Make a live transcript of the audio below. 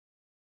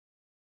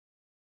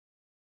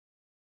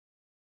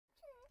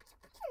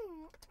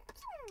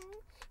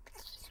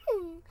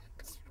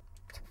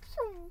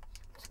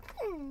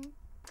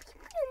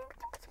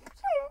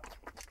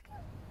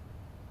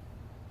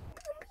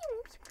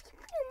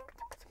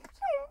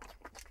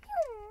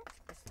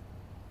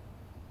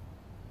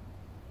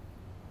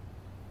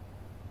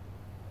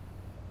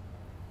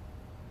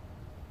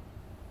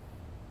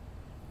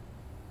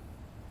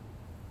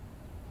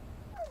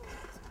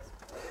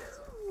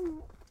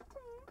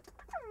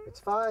It's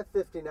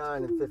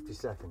 5:59 and 50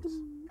 seconds.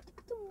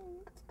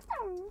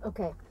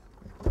 Okay.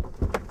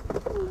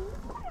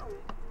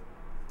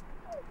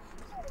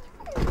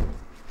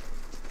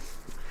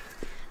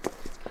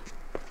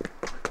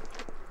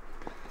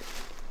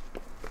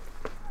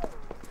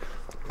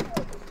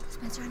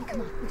 Spencer, honey,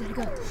 come on. We gotta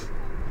go.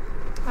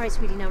 All right,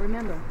 sweetie, now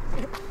remember,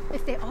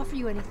 if they offer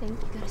you anything,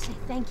 you gotta say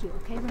thank you,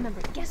 okay?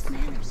 Remember, guest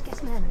manners,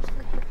 okay?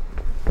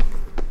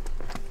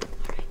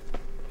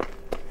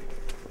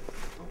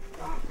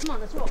 Come on,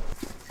 let's roll.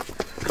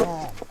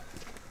 Oh.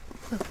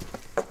 Look,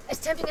 as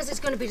tempting as it's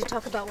going to be to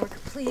talk about work,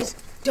 please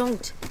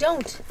don't.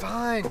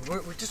 Fine.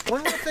 We're just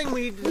one more thing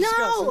we need to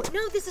discuss.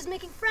 No, this is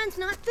making friends,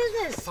 not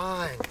business.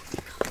 Fine.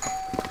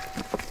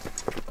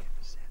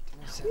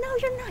 No,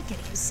 you're not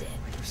getting a sit.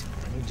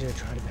 I need you to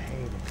try to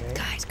behave, okay?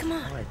 Guys, come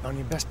on. All right, on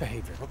your best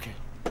behavior, okay?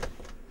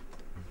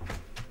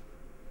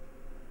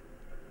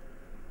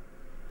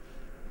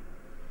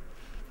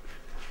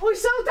 Oj,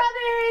 so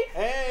tady!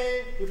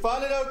 Hey, you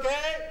found it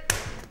okay?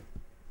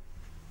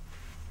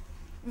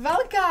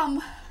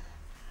 Welcome.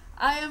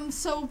 I am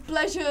so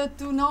pleasure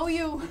to know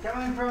you.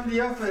 Coming from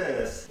the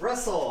office.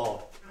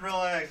 Russell.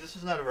 Relax, this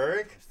is not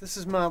work. This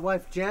is my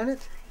wife,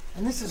 Janet,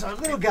 and this is our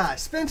little guy,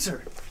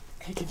 Spencer.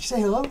 Hey, can you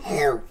say hello?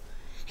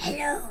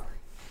 Hello,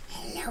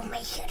 my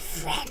good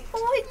friend.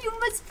 Oh, you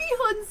must be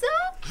Hunza.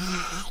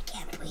 I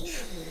can't breathe.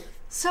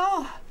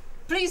 So,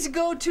 please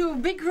go to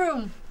big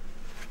room.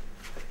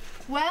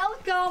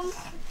 Welcome.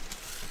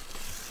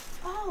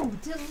 Oh,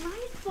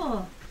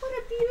 delightful. What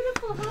a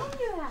beautiful home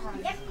you have.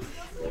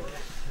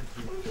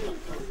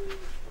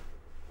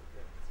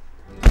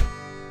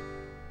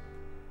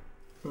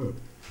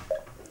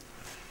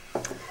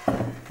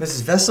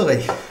 Mrs.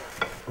 Vesely,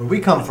 where we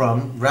come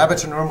from,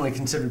 rabbits are normally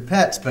considered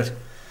pets, but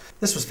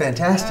this was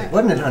fantastic,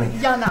 wasn't it, honey?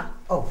 Jana.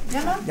 Oh,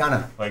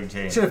 Jana. Like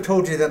Jane. Should have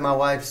told you that my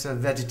wife's a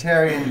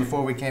vegetarian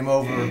before we came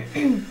over.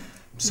 I'm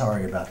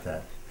sorry about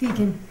that.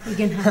 Vegan.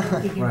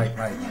 Right.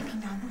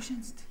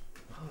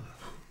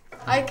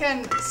 I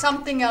can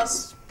something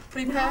else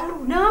prepare.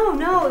 No,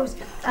 it was,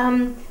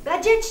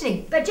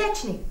 Baječny.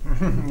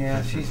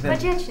 Yeah,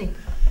 Baječny.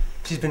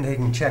 she's been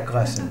taking Czech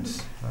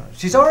lessons.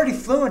 She's already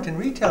fluent in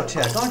retail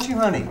Czech, aren't you,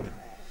 honey?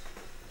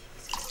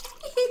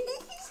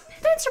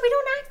 Spencer, we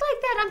don't act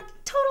like that. I'm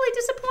totally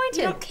disappointed.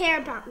 You don't care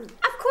about me.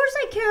 Of course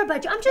I care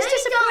about you. I'm just No, you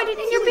disappointed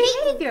don't. in your You hate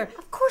me. behavior.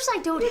 Of course I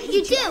don't hate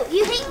You do.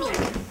 You hate me.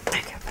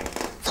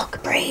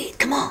 Look, breathe.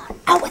 Come on.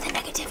 Out with the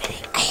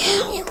negativity. I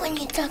hate it when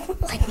you talk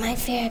like my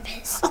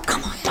therapist. Oh,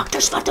 come on. Dr.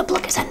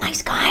 Svartablook is a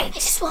nice guy. I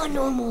just want a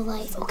normal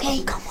life,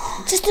 okay? Come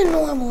on. Just a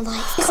normal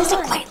life. This is a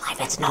great life.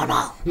 It's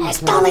normal. It's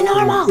totally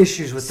normal.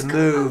 Issues with the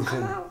move,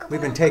 and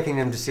we've been taking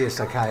him to see a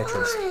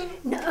psychiatrist.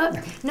 No,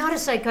 not a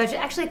psychiatrist,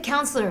 actually a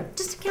counselor.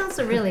 Just a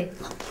counselor, really.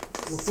 Well,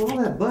 for all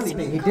that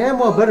money, he damn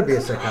well better be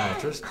a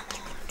psychiatrist.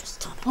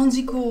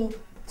 Honzíku,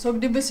 co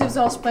kdyby si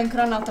vzal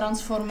Spankera na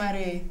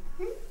Transformery?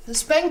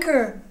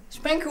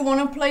 Spanker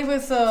wanna play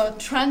with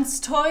trans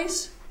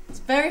toys? It's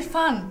very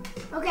fun.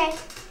 Okay.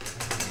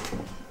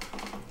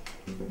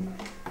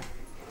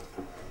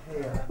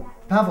 Hey,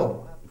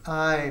 Pavel,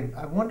 I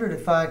wondered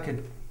if I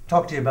could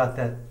talk to you about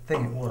that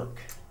thing at work.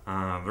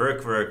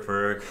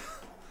 Work.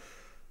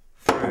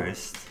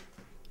 First,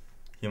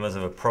 you must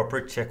have a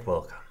proper Czech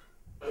welcome.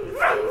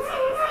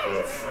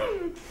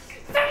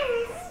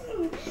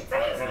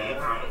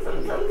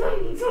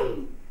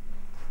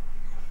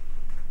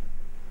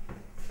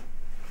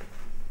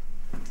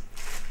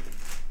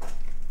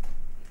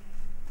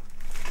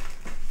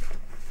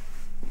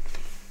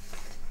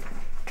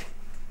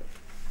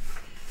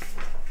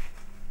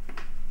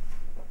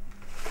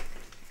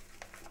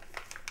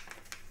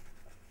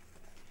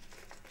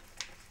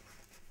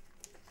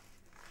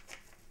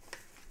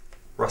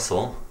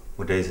 Russell,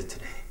 what day is it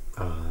today?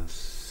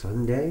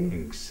 Sunday?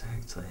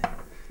 Exactly.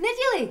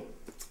 Neděli.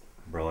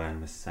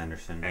 Brilliant, Mrs.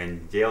 Anderson.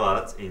 And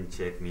dělat in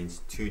Czech means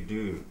to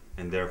do,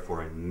 and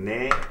therefore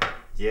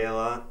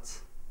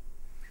nedělat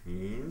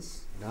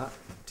means Not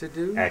to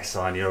do?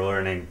 excellent. You're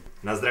learning.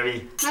 Na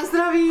zdraví. Na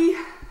zdraví.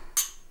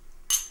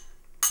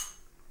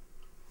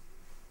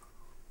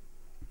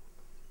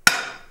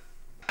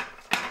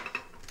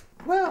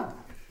 Well,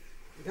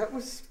 that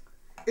was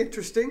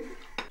interesting.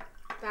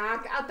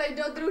 Tak a teď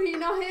do druhé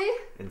nohy.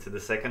 Into the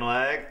second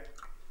leg.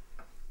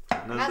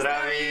 Na Na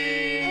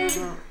zdraví.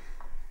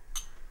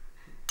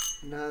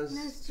 Na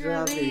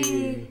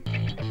zdraví.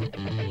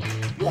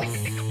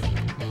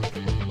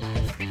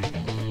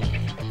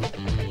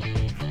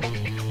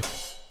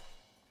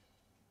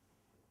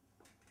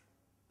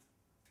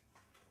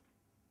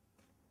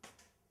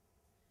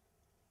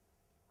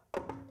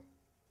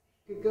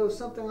 It goes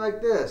something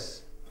like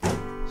this.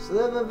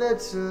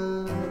 Slivovice,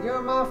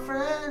 you're my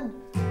friend.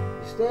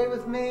 You stay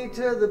with me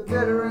to the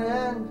bitter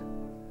end.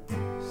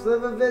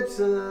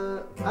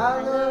 Slivovice,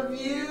 I love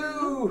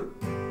you.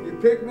 You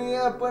pick me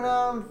up when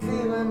I'm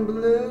feeling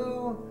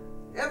blue.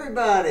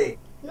 Everybody.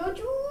 No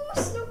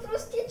juice, no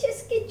prostě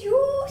český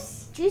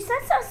juice. Juice,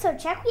 that's also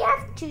Czech. We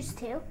have juice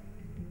too.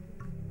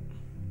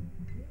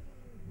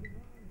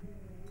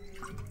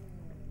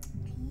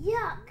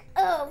 Yuck.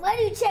 Oh, why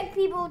do Czech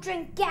people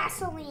drink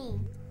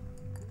gasoline?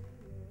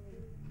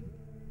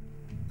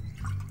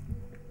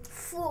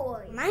 Fuj.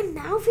 My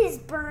mouth is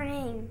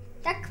burning.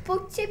 Tak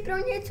pojď si pro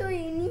něco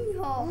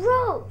jinýho.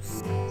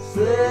 Gross.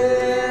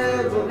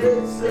 Slivovice,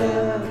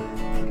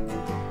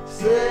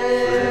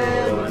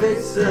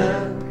 Slivovice,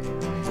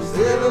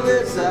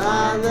 Slivovice,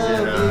 I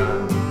love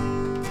you.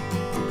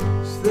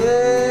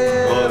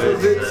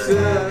 Slivovice.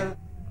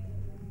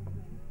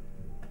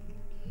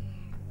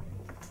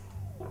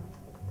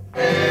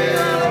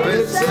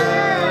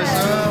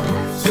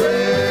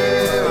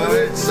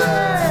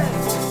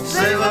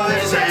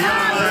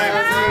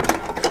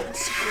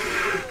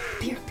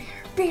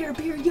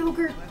 Beer,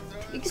 yogurt.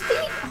 You can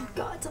see. Oh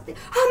God, something.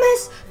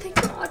 Hummus. Thank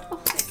God. Oh,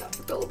 thank God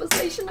for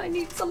globalization. I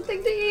need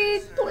something to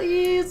eat,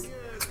 please.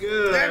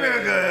 Good.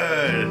 Very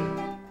good.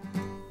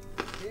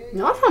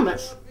 Not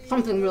hummus.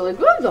 Something really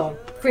good though.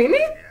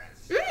 Creamy.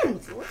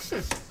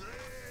 Delicious.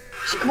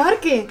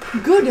 Škvarky,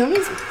 good.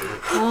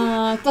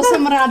 To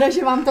jsem ráda,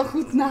 že vám to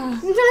chutná.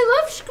 I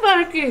love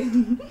škvarky.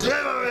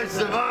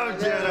 Slivovice, mám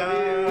tě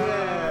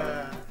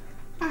rád.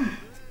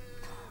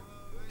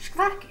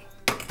 Škvarky.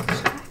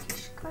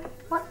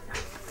 What?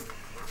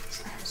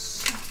 That is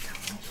so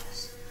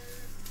delicious.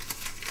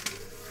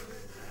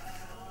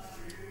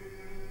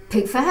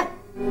 Pig fat?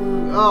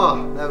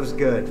 Oh, that was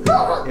good.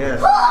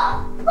 Yes.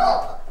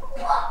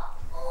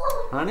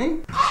 Honey?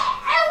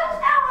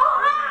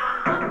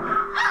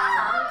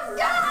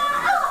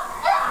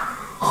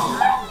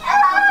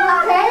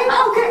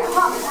 Okay.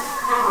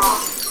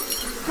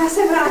 Já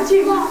se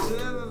vrátím.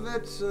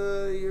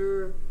 Slivovice,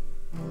 you're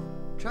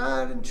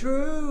tried and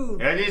true.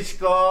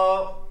 Janičko,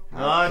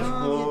 How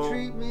come you nočku.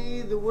 treat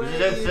me the way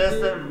Můžete you přes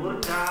do? ten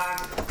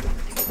burčák.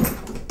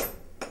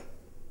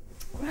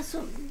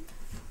 Russell,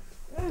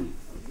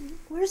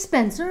 where's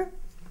Spencer?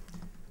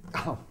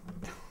 Oh.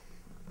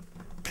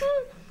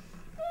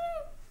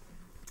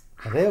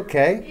 Are they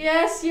okay?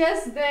 Yes,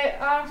 they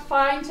are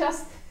fine,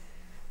 just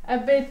a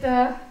bit,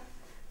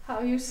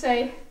 how you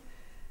say,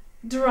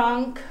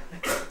 drunk.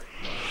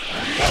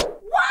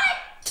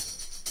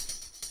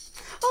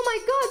 Oh my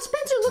God,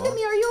 Spencer, look at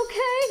me. Are you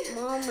okay?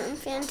 Mom, I'm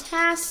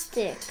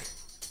fantastic.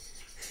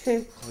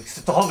 Kolik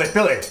jste toho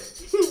vypili?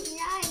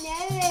 Yeah,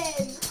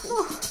 I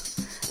know.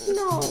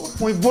 No.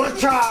 Můj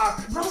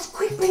burčák! Russ,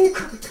 quick, bring your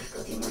coat. Go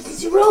to the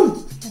emergency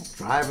room.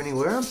 Drive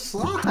anywhere, I'm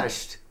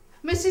sloshed.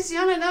 Mrs.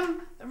 Janet,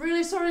 I'm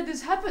really sorry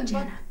this happened,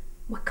 Jana,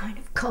 what kind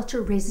of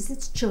culture raises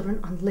its children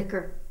on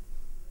liquor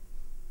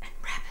and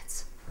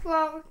rabbits?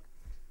 Well,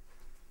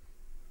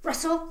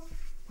 Russell,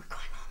 we're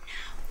going home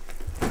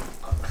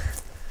now.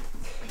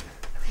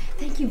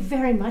 Thank you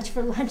very much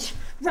for lunch.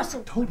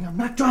 Russell. Told you I'm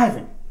not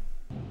driving.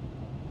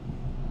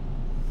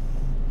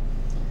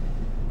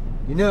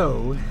 You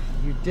know,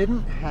 you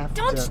didn't have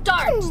Don't to...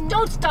 start!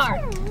 Don't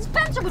start!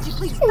 Spencer, would you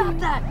please stop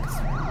that?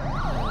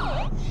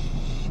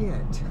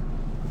 Shit.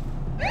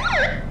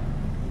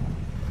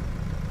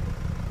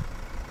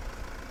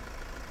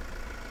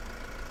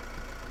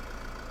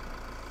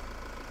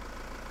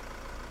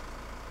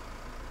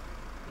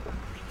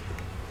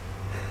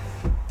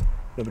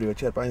 Dobrý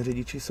večer, páni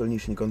řidiči,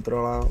 silniční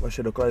kontrola,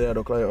 vaše doklady a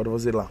doklady od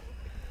vozidla.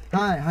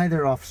 Hi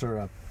there,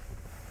 officer.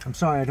 I'm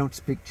sorry I don't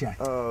speak Czech.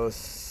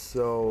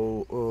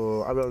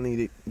 I will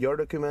need your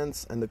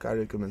documents and the car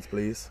documents,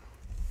 please.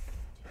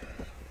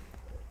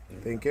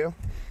 Thank you.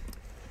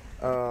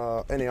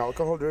 Any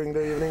alcohol during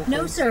the evening? No,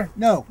 please? sir.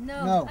 No.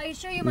 I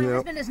assure you my No.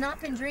 husband has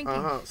not been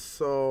drinking.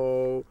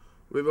 So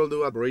we will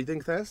do a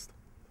breathing test.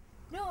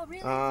 No,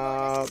 really, it's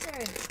not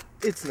necessary.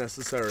 It's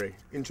necessary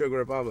in Czech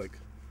Republic.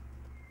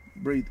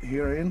 Breathe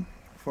here in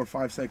for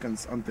 5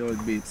 seconds until it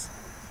beeps.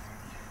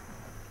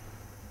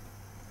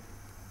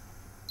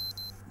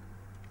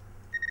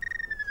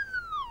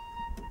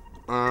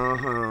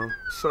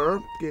 Sir,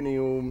 can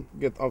you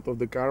get out of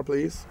the car,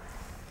 please?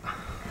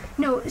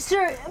 No,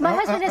 sir, my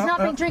husband has not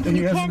been drinking.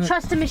 You he can't hasn't-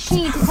 trust a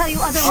machine to tell you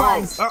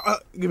otherwise.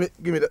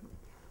 Give me that.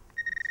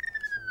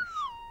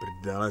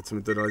 Prdele, co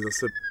mi to dali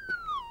zase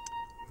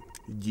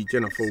dítě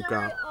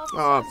nafouká.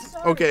 Sorry, officer,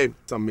 sorry. Okay,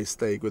 some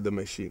mistake with the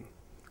machine.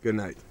 Good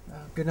night.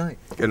 Good night.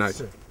 Good night.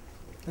 Sir.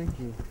 Thank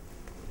you.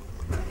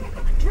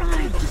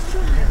 Drive, just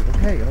drive.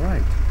 Okay, all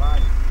right.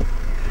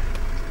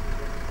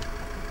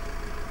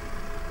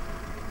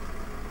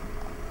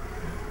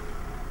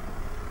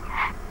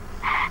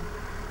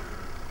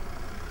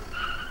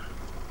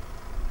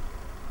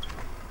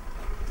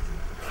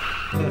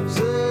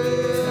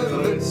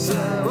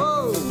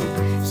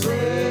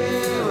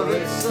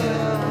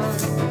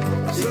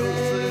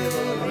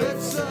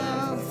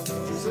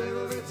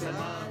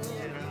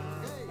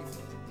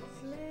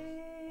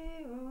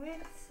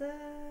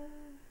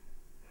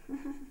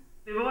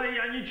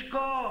 Aničko!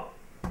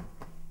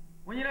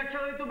 Oni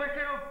načali tu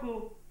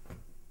bekerovku.